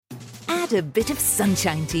Add a bit of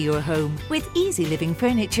sunshine to your home with Easy Living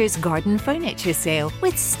Furniture's garden furniture sale.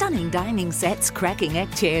 With stunning dining sets, cracking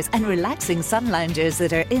egg chairs and relaxing sun loungers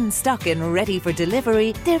that are in stock and ready for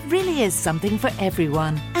delivery, there really is something for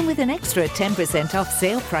everyone. And with an extra 10% off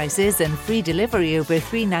sale prices and free delivery over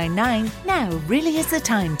 $3.99, now really is the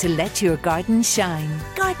time to let your garden shine.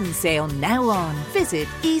 Garden sale now on. Visit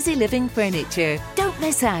Easy Living Furniture. Don't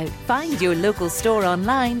miss out. Find your local store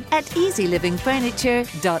online at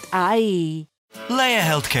easylivingfurniture.ie. Leia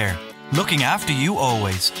Healthcare, looking after you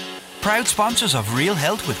always. Proud sponsors of Real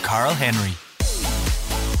Health with Carl Henry.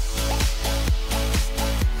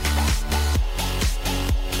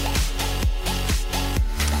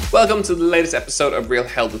 Welcome to the latest episode of Real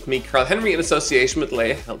Health with me, Carl Henry, in association with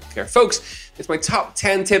Leia Healthcare. Folks, it's my top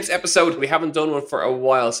 10 tips episode. We haven't done one for a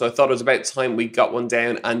while, so I thought it was about time we got one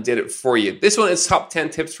down and did it for you. This one is top 10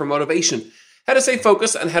 tips for motivation. How to stay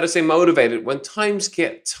focused and how to stay motivated when times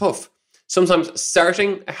get tough. Sometimes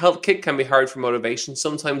starting a health kick can be hard for motivation.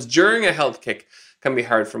 Sometimes during a health kick can be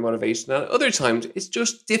hard for motivation. And other times it's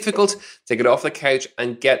just difficult to get off the couch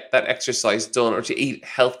and get that exercise done or to eat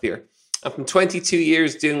healthier. And from 22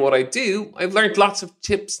 years doing what I do, I've learned lots of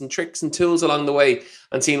tips and tricks and tools along the way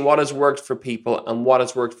and seen what has worked for people and what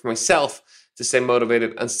has worked for myself to stay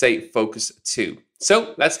motivated and stay focused too.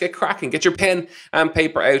 So let's get cracking. Get your pen and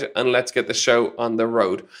paper out and let's get the show on the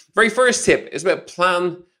road. Very first tip is about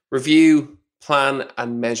plan, review, plan,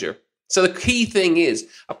 and measure. So the key thing is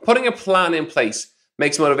putting a plan in place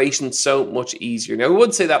makes motivation so much easier. Now, I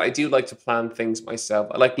would say that I do like to plan things myself.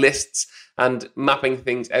 I like lists and mapping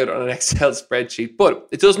things out on an Excel spreadsheet, but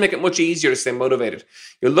it does make it much easier to stay motivated.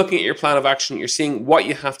 You're looking at your plan of action, you're seeing what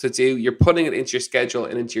you have to do, you're putting it into your schedule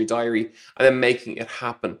and into your diary, and then making it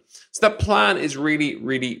happen. So that plan is really,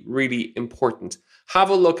 really, really important. Have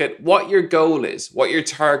a look at what your goal is, what your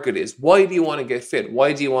target is. Why do you want to get fit?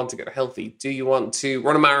 Why do you want to get healthy? Do you want to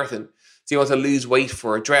run a marathon? Do you want to lose weight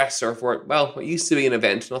for a dress or for, well, it used to be an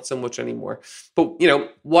event, not so much anymore. But,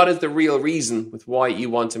 what is the real reason with why you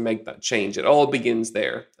want to make that change? It all begins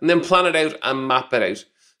there. And then plan it out and map it out.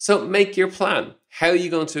 So make your plan. How are you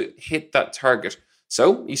going to hit that target?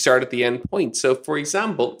 So you start at the end point. So for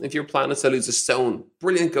example, if your plan is to lose a stone,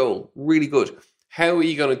 brilliant goal, really good. How are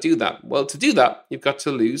you going to do that? Well, to do that, you've got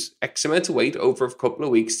to lose X amount of weight over a couple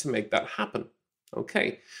of weeks to make that happen.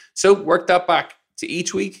 Okay, so work that back to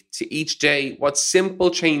each week, to each day. What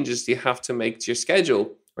simple changes do you have to make to your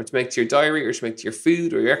schedule or to make to your diary or to make to your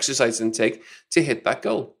food or your exercise intake to hit that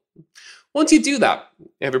goal? Once you do that,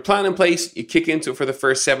 you have your plan in place, you kick into it for the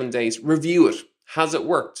first 7 days, review it. Has it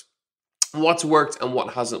worked? What's worked and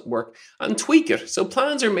what hasn't worked, and tweak it. So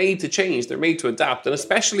plans are made to change, they're made to adapt, and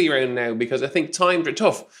especially around now because I think times are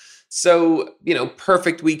tough. So,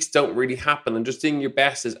 perfect weeks don't really happen, and just doing your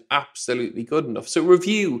best is absolutely good enough. So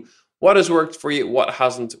review what has worked for you, what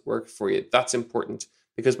hasn't worked for you. That's important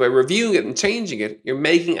because by reviewing it and changing it, you're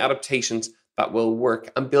making adaptations that will work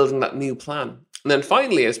and building that new plan. And then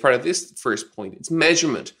finally, as part of this first point, it's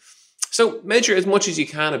measurement. So measure as much as you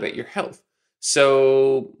can about your health.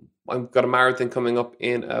 So I've got a marathon coming up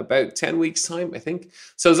in about 10 weeks' time, I think.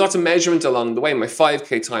 So there's lots of measurement along the way, my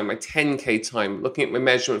 5K time, my 10K time, looking at my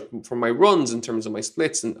measurement for my runs in terms of my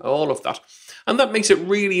splits and all of that. And that makes it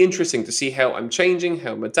really interesting to see how I'm changing,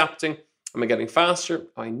 how I'm adapting. Am I getting faster?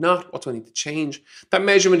 Am I not? What do I need to change? That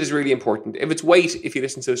measurement is really important. If it's weight, if you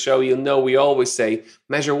listen to the show, you'll know we always say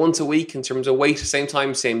measure once a week in terms of weight, same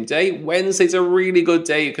time, same day. Wednesday's a really good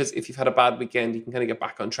day because if you've had a bad weekend, you can kind of get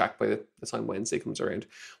back on track by the time Wednesday comes around.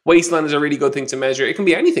 Waistline is a really good thing to measure. It can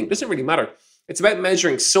be anything. It doesn't really matter. It's about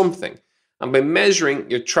measuring something. And by measuring,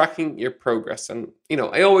 you're tracking your progress. And,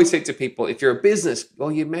 I always say to people, if you're a business,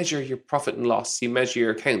 well, you measure your profit and loss. You measure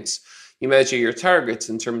your accounts. You measure your targets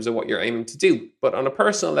in terms of what you're aiming to do. But on a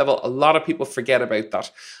personal level, a lot of people forget about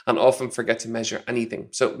that and often forget to measure anything.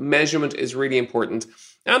 So measurement is really important.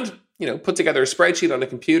 And, put together a spreadsheet on a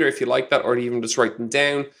computer if you like that, or even just write them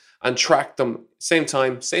down and track them same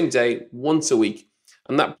time, same day, once a week.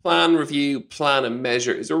 And that plan, review, plan and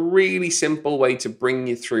measure is a really simple way to bring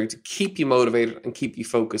you through, to keep you motivated and keep you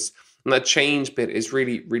focused. And that change bit is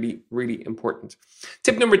really, really, really important.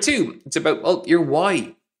 Tip number 2, it's about, your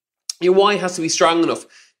why. Your why has to be strong enough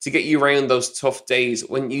to get you around those tough days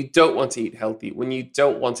when you don't want to eat healthy, when you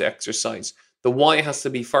don't want to exercise. The why has to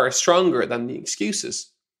be far stronger than the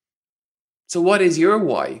excuses. So what is your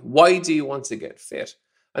why? Why do you want to get fit?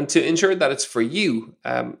 And to ensure that it's for you,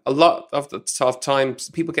 a lot of the tough times,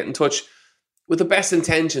 people get in touch with the best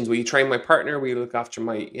intentions. Will you train my partner? Will you look after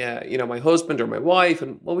my husband or my wife?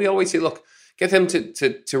 And we always say, look, get them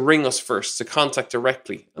to ring us first, to contact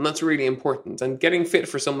directly. And that's really important. And getting fit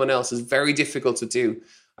for someone else is very difficult to do.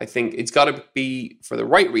 I think it's got to be for the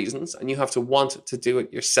right reasons, and you have to want to do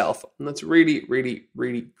it yourself. And that's really, really,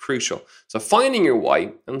 really crucial. So finding your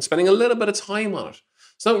why and spending a little bit of time on it.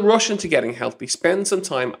 So don't rush into getting healthy. Spend some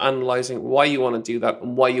time analyzing why you want to do that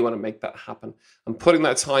and why you want to make that happen. And putting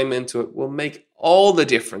that time into it will make all the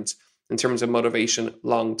difference in terms of motivation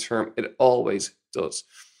long term. It always does.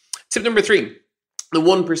 Tip number 3, the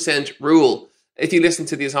 1% rule. If you listen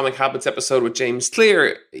to the Atomic Habits episode with James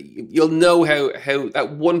Clear, you'll know how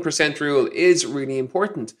that 1% rule is really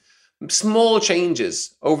important. Small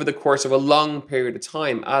changes over the course of a long period of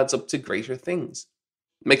time adds up to greater things.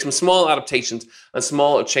 Make some small adaptations and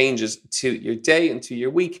small changes to your day and to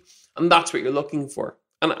your week, and that's what you're looking for.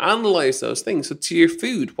 And analyze those things. So to your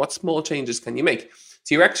food, what small changes can you make?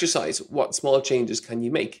 To your exercise, what small changes can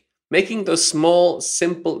you make? Making those small,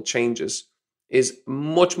 simple changes is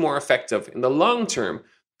much more effective in the long term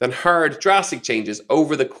than hard, drastic changes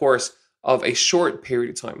over the course of a short period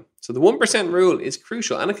of time. So the 1% rule is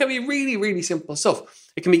crucial, and it can be really, really simple stuff.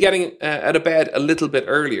 It can be getting out of bed a little bit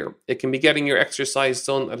earlier. It can be getting your exercise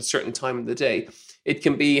done at a certain time of the day. It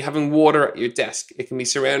can be having water at your desk. It can be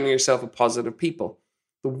surrounding yourself with positive people.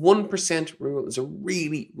 The 1% rule is a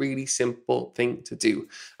really, really simple thing to do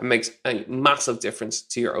and makes a massive difference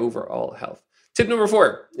to your overall health. Tip number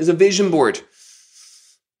 4 is a vision board.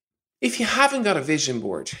 If you haven't got a vision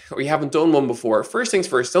board or you haven't done one before, first things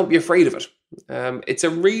first, don't be afraid of it. It's a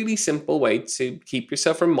really simple way to keep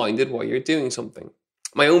yourself reminded while you're doing something.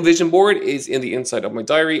 My own vision board is in the inside of my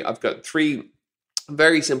diary. I've got 3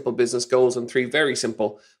 very simple business goals and 3 very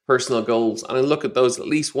simple personal goals. And I look at those at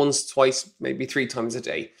least once, twice, maybe 3 times a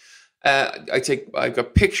day. I've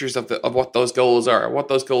got pictures of what those goals are, what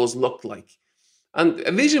those goals look like. And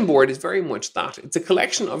a vision board is very much that. It's a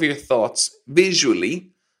collection of your thoughts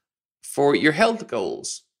visually for your health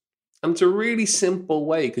goals. And it's a really simple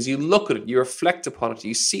way because you look at it, you reflect upon it,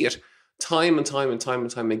 you see it time and time and time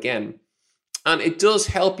and time again. And it does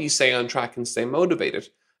help you stay on track and stay motivated.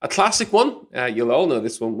 A classic one, you'll all know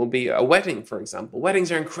this one, will be a wedding, for example.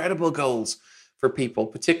 Weddings are incredible goals for people,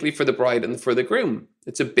 particularly for the bride and for the groom.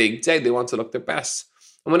 It's a big day. They want to look their best.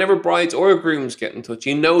 And whenever brides or grooms get in touch,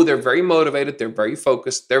 you know they're very motivated, they're very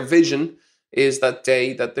focused. Their vision is that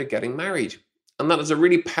day that they're getting married. And that is a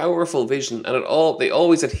really powerful vision. And they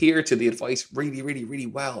always adhere to the advice really, really, really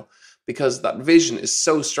well because that vision is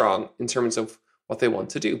so strong in terms of what they want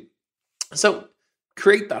to do. So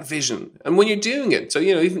create that vision. And when you're doing it, so,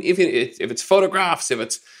 even if it's photographs, if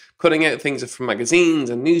it's cutting out things from magazines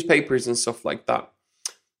and newspapers and stuff like that,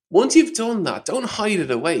 once you've done that, don't hide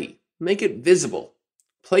it away. Make it visible.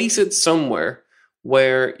 Place it somewhere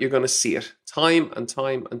where you're going to see it time and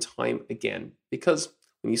time and time again. Because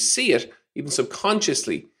when you see it, even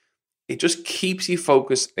subconsciously, it just keeps you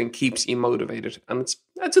focused and keeps you motivated. And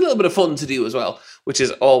it's a little bit of fun to do as well, which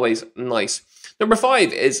is always nice. Number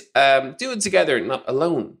 5 is do it together, not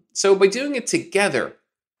alone. So by doing it together,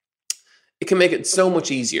 it can make it so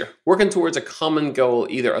much easier. Working towards a common goal,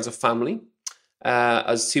 either as a family,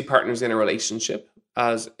 as 2 partners in a relationship,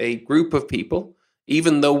 as a group of people,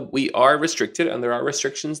 even though we are restricted and there are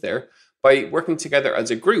restrictions there, by working together as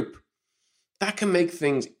a group, that can make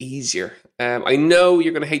things easier. I know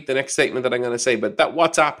you're going to hate the next statement that I'm going to say, but that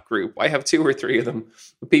WhatsApp group, I have 2 or 3 of them,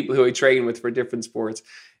 the people who I train with for different sports.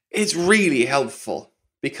 It's really helpful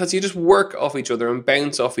because you just work off each other and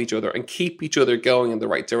bounce off each other and keep each other going in the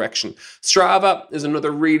right direction. Strava is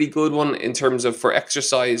another really good one in terms of for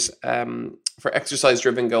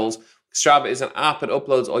exercise-driven goals. Strava is an app that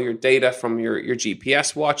uploads all your data from your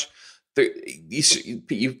GPS watch.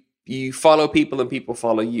 You follow people and people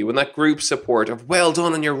follow you. And that group support of well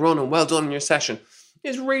done on your run and well done on your session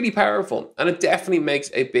is really powerful. And it definitely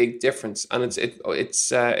makes a big difference. And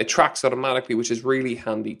it tracks automatically, which is really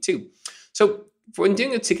handy too. So when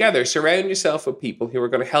doing it together, surround yourself with people who are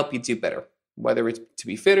going to help you do better. Whether it's to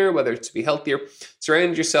be fitter, whether it's to be healthier,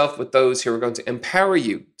 surround yourself with those who are going to empower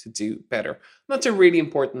you to do better. And that's a really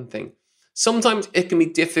important thing. Sometimes it can be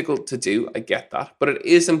difficult to do, I get that, but it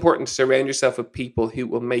is important to surround yourself with people who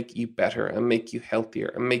will make you better and make you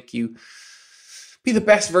healthier and make you be the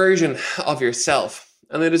best version of yourself.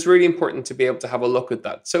 And it is really important to be able to have a look at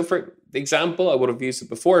that. So for example, I would have used it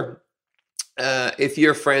before. If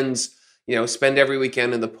your friends, spend every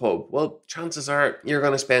weekend in the pub, well, chances are you're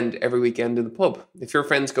going to spend every weekend in the pub. If your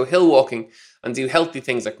friends go hill walking and do healthy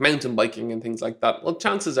things like mountain biking and things like that, well,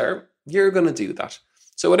 chances are you're going to do that.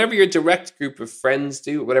 So whatever your direct group of friends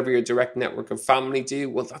do, whatever your direct network of family do,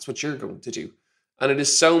 well, that's what you're going to do. And it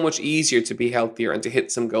is so much easier to be healthier and to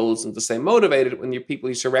hit some goals and to stay motivated when your people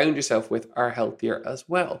you surround yourself with are healthier as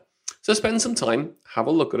well. So spend some time, have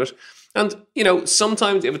a look at it. And,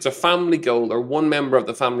 sometimes if it's a family goal or one member of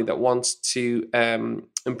the family that wants to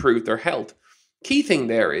improve their health, key thing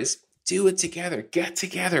there is do it together, get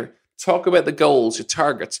together, talk about the goals, your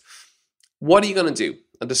targets. What are you going to do?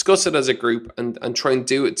 And discuss it as a group and try and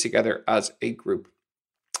do it together as a group.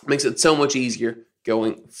 It makes it so much easier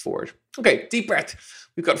going forward. Okay, deep breath.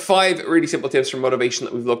 We've got 5 really simple tips for motivation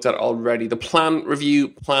that we've looked at already. The plan, review,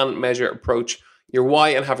 plan, measure approach, your why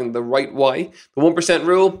and having the right why, the 1%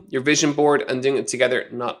 rule, your vision board, and doing it together,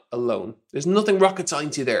 not alone. There's nothing rocket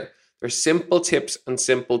sciencey there. There's simple tips and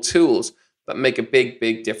simple tools that make a big,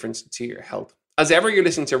 big difference to your health. As ever, you're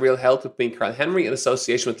listening to Real Health with me, Carl Henry, in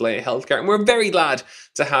association with Laya Healthcare, and we're very glad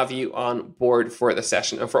to have you on board for the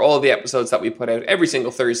session and for all the episodes that we put out every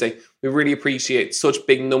single Thursday. We really appreciate such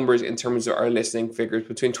big numbers in terms of our listening figures,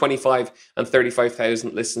 between 25 and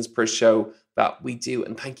 35,000 listens per show that we do,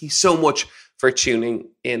 and thank you so much for tuning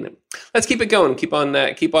in. Let's keep it going, keep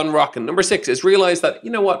on rocking. Number 6 is realize that,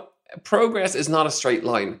 progress is not a straight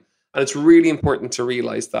line, and it's really important to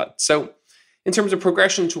realize that. So in terms of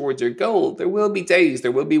progression towards your goal, there will be days,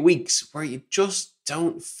 there will be weeks where you just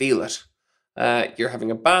don't feel it. You're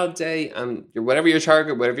having a bad day and whatever your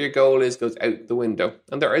target, whatever your goal is, goes out the window.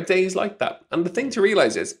 And there are days like that. And the thing to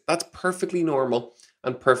realize is that's perfectly normal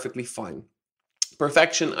and perfectly fine.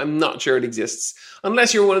 Perfection, I'm not sure it exists.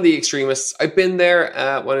 Unless you're one of the extremists. I've been there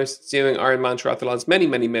when I was doing Ironman triathlons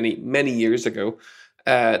many years ago.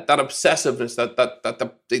 That obsessiveness,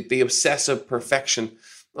 the obsessive perfection,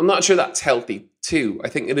 I'm not sure that's healthy too. I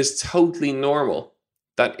think it is totally normal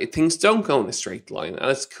that things don't go in a straight line. And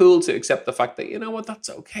it's cool to accept the fact that, that's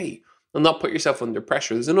okay. And not put yourself under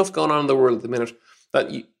pressure. There's enough going on in the world at the minute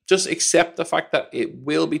that you just accept the fact that it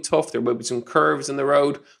will be tough. There will be some curves in the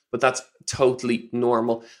road, but that's totally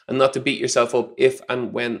normal. And not to beat yourself up if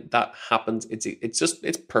and when that happens.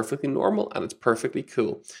 It's perfectly normal and it's perfectly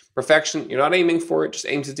cool. Perfection, you're not aiming for it. Just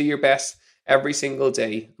aim to do your best every single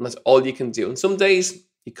day. And that's all you can do. And some days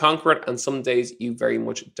you conquer it, and some days you very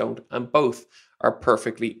much don't, and both are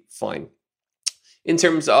perfectly fine. In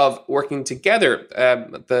terms of working together,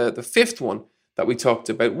 the 5th one that we talked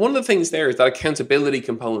about, one of the things there is that accountability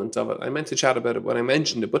component of it. I meant to chat about it when I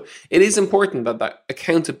mentioned it, but it is important that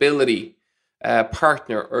accountability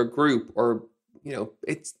partner or group or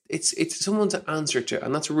it's someone to answer to,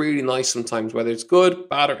 and that's really nice sometimes, whether it's good,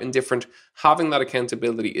 bad, or indifferent. Having that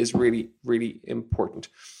accountability is really, really important.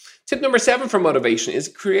 Tip number 7 for motivation is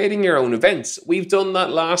creating your own events. We've done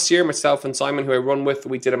that last year, myself and Simon, who I run with.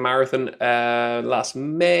 We did a marathon last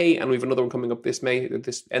May, and we have another one coming up this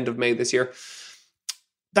end of May this year.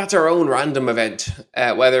 That's our own random event,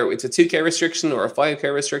 whether it's a 2K restriction or a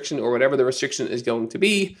 5K restriction or whatever the restriction is going to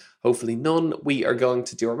be. Hopefully none. We are going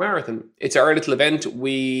to do our marathon. It's our little event.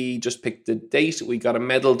 We just picked the date. We got a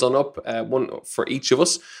medal done up, one for each of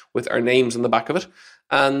us with our names on the back of it.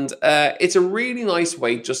 And it's a really nice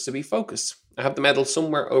way just to be focused. I have the medal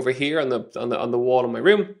somewhere over here on the wall in my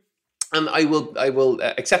room, and I will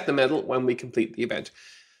accept the medal when we complete the event.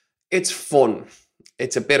 It's fun.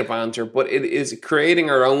 It's a bit of banter, but it is creating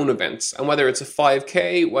our own events. And whether it's a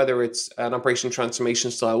 5K, whether it's an Operation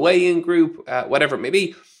Transformation style weigh-in group, whatever it may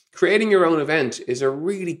be, creating your own event is a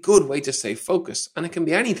really good way to stay focused. And it can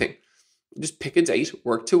be anything. Just pick a date,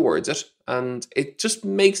 work towards it, and it just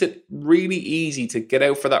makes it really easy to get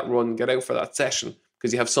out for that run, get out for that session,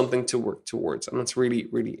 because you have something to work towards, and that's really,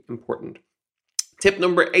 really important. Tip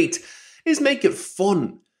number 8 is make it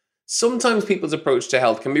fun. Sometimes people's approach to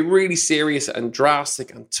health can be really serious and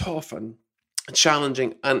drastic and tough and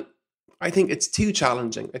challenging, and I think it's too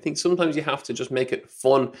challenging. I think sometimes you have to just make it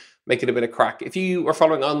fun, make it a bit of crack. If you are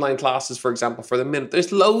following online classes, for example, for the minute,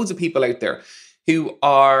 there's loads of people out there who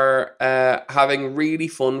are having really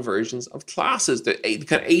fun versions of classes. The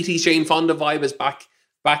kind of 80s Jane Fonda vibe is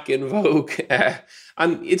back in vogue.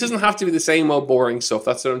 And it doesn't have to be the same old boring stuff.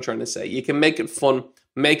 That's what I'm trying to say. You can make it fun,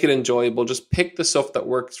 make it enjoyable. Just pick the stuff that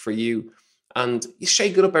works for you and you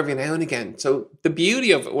shake it up every now and again. So the beauty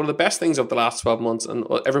of one of the best things of the last 12 months and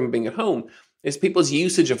everyone being at home is people's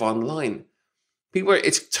usage of online.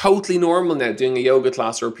 It's totally normal now doing a yoga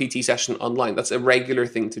class or a PT session online. That's a regular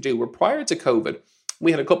thing to do. Where prior to COVID,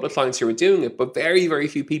 we had a couple of clients who were doing it, but very, very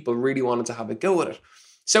few people really wanted to have a go at it.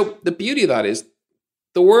 So the beauty of that is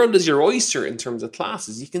the world is your oyster in terms of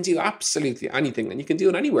classes. You can do absolutely anything and you can do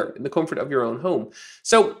it anywhere in the comfort of your own home.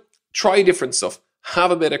 So try different stuff.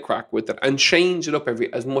 Have a bit of crack with it and change it up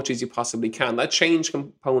as much as you possibly can. That change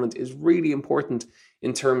component is really important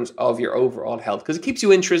in terms of your overall health because it keeps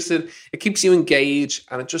you interested, it keeps you engaged,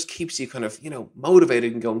 and it just keeps you kind of,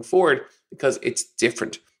 motivated and going forward because it's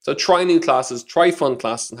different. So try new classes, try fun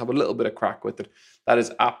classes and have a little bit of crack with it. That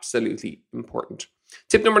is absolutely important.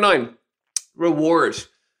 Tip number 9, reward.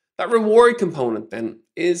 That reward component then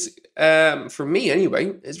is, for me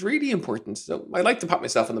anyway, is really important. So I like to pat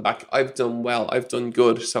myself on the back. I've done well. I've done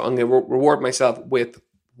good. So I'm going to reward myself with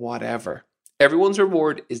whatever. Everyone's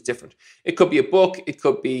reward is different. It could be a book.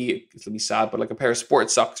 It'll be sad, but like a pair of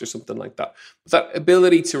sports socks or something like that. But that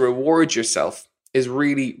ability to reward yourself is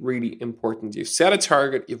really, really important. You've set a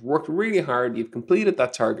target. You've worked really hard. You've completed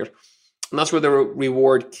that target. And that's where the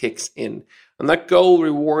reward kicks in. And that goal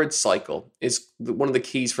reward cycle is one of the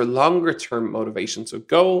keys for longer term motivation. So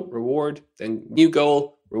goal, reward, then new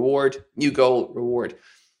goal, reward, new goal, reward.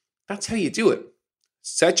 That's how you do it.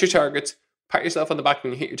 Set your targets, pat yourself on the back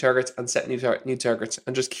when you hit your targets, and set new targets,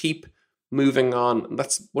 and just keep moving on. And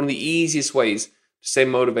that's one of the easiest ways to stay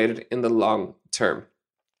motivated in the long term.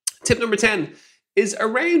 Tip number 10 is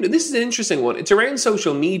around, and this is an interesting one, it's around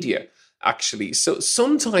social media. Actually, so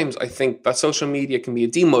sometimes I think that social media can be a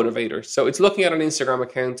demotivator. So it's looking at an Instagram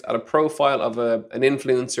account, at a profile of an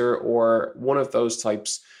influencer or one of those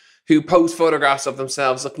types who post photographs of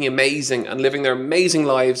themselves looking amazing and living their amazing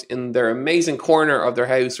lives in their amazing corner of their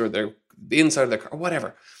house or the inside of their car, or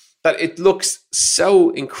whatever. That it looks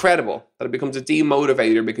so incredible that it becomes a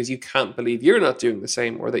demotivator because you can't believe you're not doing the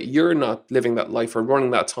same, or that you're not living that life or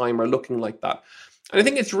running that time or looking like that. And I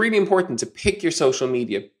think it's really important to pick your social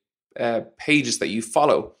media pages that you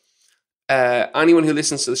follow. Anyone who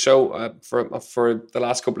listens to the show for the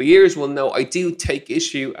last couple of years will know I do take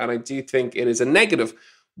issue, and I do think it is a negative,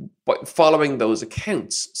 but following those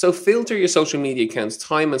accounts. So filter your social media accounts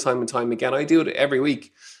time and time and time again. I do it every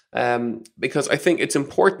week because I think it's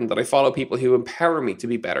important that I follow people who empower me to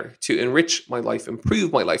be better, to enrich my life,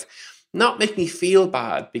 improve my life, not make me feel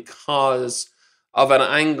bad because of an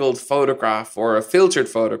angled photograph or a filtered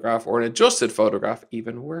photograph or an adjusted photograph,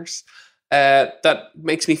 even worse, that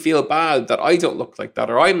makes me feel bad that I don't look like that,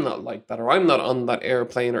 or I'm not like that, or I'm not on that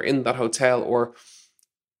airplane or in that hotel. Or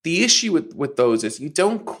the issue with those is you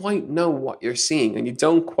don't quite know what you're seeing, and you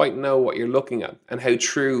don't quite know what you're looking at and how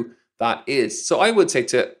true that is. So I would say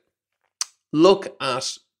to look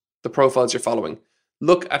at the profiles you're following,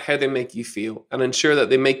 look at how they make you feel, and ensure that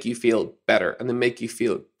they make you feel better and they make you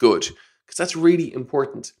feel good. Because that's really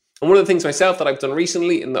important. And one of the things myself that I've done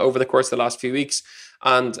recently over the course of the last few weeks,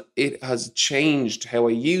 and it has changed how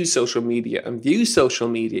I use social media and view social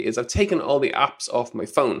media, is I've taken all the apps off my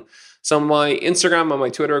phone. So my Instagram and my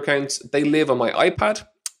Twitter accounts, they live on my iPad,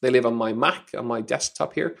 they live on my Mac, on my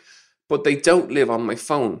desktop here, but they don't live on my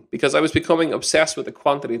phone because I was becoming obsessed with the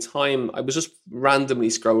quantity of time. I was just randomly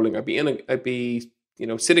scrolling. I'd be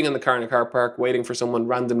sitting in the car in a car park, waiting for someone,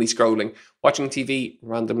 randomly scrolling, watching TV,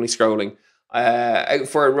 randomly scrolling, out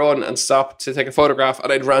for a run and stop to take a photograph,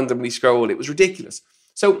 and I'd randomly scroll. It was ridiculous.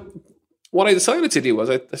 So what I decided to do was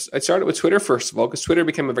I started with Twitter first of all, because Twitter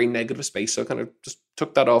became a very negative space. So I kind of just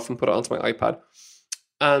took that off and put it onto my iPad.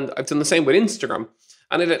 And I've done the same with Instagram.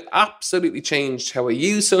 And it had absolutely changed how I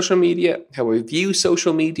use social media, how I view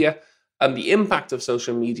social media, and the impact of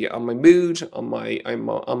social media on my mood, on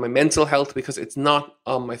my mental health, because it's not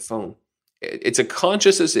on my phone. It's a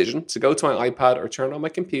conscious decision to go to my iPad or turn on my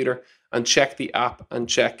computer and check the app and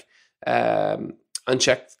just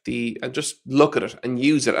look at it and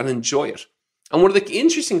use it and enjoy it. And one of the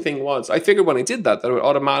interesting thing was, I figured when I did that I would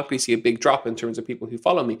automatically see a big drop in terms of people who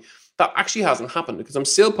follow me. That actually hasn't happened because I'm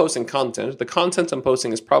still posting content. The content I'm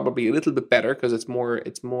posting is probably a little bit better because it's more,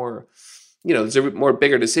 there's a more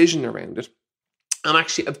bigger decision around it. And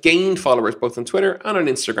actually I've gained followers both on Twitter and on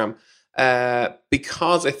Instagram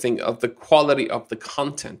because I think of the quality of the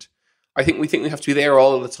content. I think we have to be there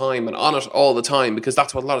all the time and on it all the time because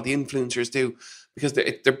that's what a lot of the influencers do, because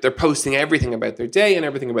they're posting everything about their day and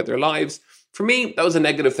everything about their lives. For me, that was a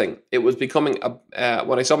negative thing. It was becoming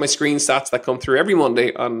when I saw my screen stats that come through every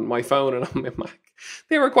Monday on my phone and on my Mac,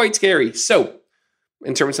 they were quite scary. So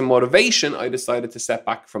in terms of motivation, I decided to step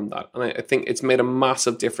back from that. And I think it's made a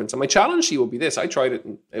massive difference. And my challenge to you will be this. I tried it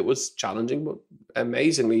and it was challenging, but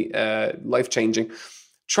amazingly life-changing.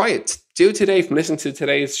 Try it. Do it today from listening to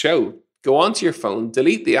today's show. Go onto your phone,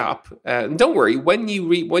 delete the app. And don't worry, when you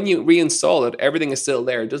reinstall it, everything is still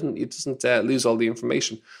there. It doesn't lose all the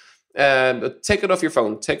information. But take it off your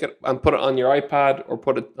phone. Take it and put it on your iPad or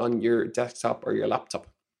put it on your desktop or your laptop.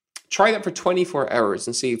 Try that for 24 hours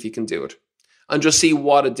and see if you can do it. And just see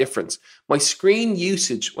what a difference. My screen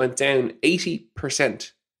usage went down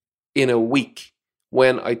 80% in a week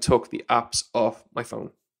when I took the apps off my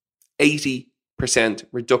phone. 80%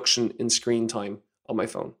 reduction in screen time on my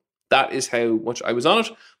phone. That is how much I was on it,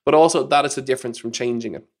 but also that is the difference from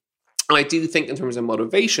changing it. And I do think in terms of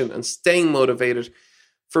motivation and staying motivated,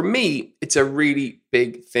 For me, it's a really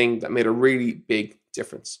big thing that made a really big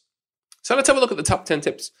difference. So let's have a look at the top 10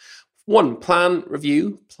 tips. 1, plan,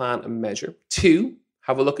 review, plan and measure. 2,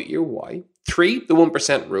 have a look at your why. 3, the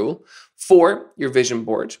 1% rule. 4, your vision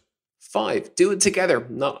board. 5, do it together,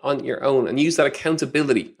 not on your own, and use that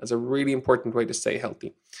accountability as a really important way to stay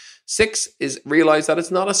healthy. 6 is realize that it's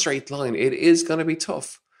not a straight line. It is going to be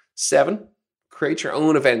tough. 7, create your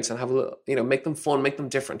own events and have a little, make them fun, make them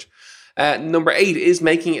different. Number 8 is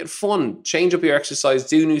making it fun. Change up your exercise,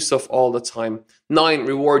 do new stuff all the time. 9,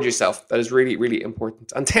 reward yourself. That is really, really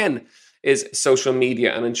important. And 10 is social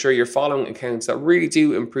media, and ensure you're following accounts that really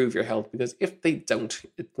do improve your health, because if they don't,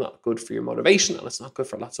 it's not good for your motivation and it's not good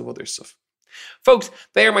for lots of other stuff. Folks,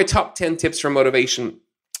 they are my top 10 tips for motivation.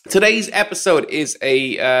 Today's episode is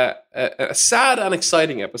a sad and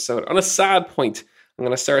exciting episode. On a sad point, I'm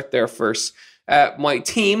going to start there first. My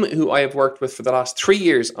team, who I have worked with for the last 3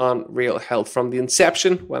 years on Real Health, from the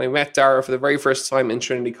inception, when I met Dara for the very first time in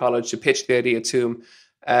Trinity College to pitch the idea to him,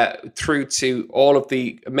 through to all of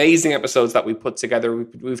the amazing episodes that we put together.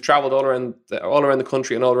 We've traveled all around the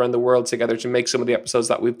country and all around the world together to make some of the episodes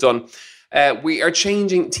that we've done. We are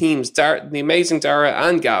changing teams. The amazing Dara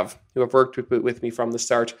and Gav, who have worked with me from the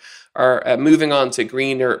start, are moving on to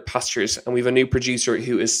greener pastures, and we have a new producer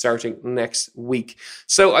who is starting next week.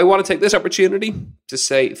 So I want to take this opportunity to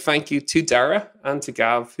say thank you to Dara and to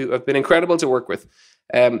Gav, who have been incredible to work with.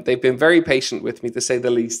 They've been very patient with me, to say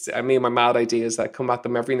the least. Me and my mad ideas that come at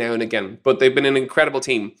them every now and again, but they've been an incredible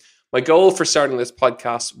team. My goal for starting this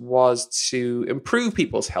podcast was to improve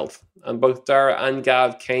people's health, and both Dara and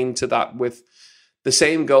Gav came to that with the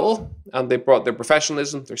same goal, and they brought their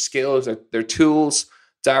professionalism, their skills, their tools.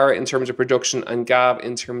 Dara in terms of production and Gav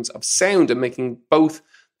in terms of sound, and making both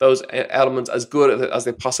those elements as good as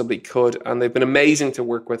they possibly could. And they've been amazing to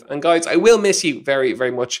work with. And guys, I will miss you very,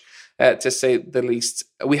 very much, to say the least.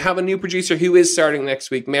 We have a new producer who is starting next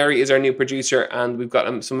week. Mary is our new producer, and we've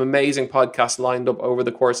got some amazing podcasts lined up over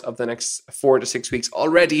the course of the next 4 to 6 weeks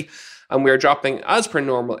already. And we are dropping, as per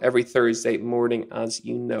normal, every Thursday morning, as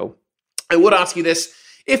you know. I would ask you this: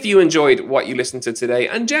 if you enjoyed what you listened to today,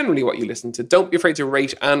 and generally what you listened to, don't be afraid to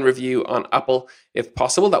rate and review on Apple if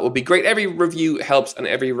possible. That would be great. Every review helps, and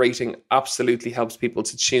every rating absolutely helps people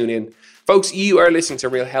to tune in. Folks, you are listening to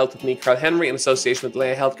Real Health with me, Carl Henry, in association with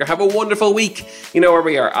Leia Healthcare. Have a wonderful week. You know where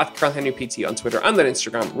we are, at Carl Henry PT on Twitter and on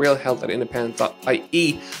Instagram,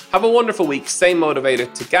 realhealth@independent.ie. Have a wonderful week. Stay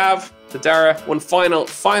motivated. To Gav, to Dara, one final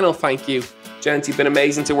thank you. Gents, you've been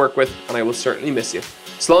amazing to work with, and I will certainly miss you.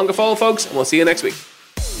 Slán go fóill, folks, and we'll see you next week.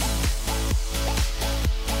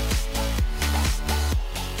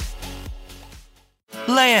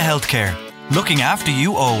 Leia Healthcare, looking after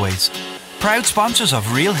you always. Proud sponsors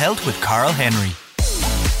of Real Health with Carl Henry.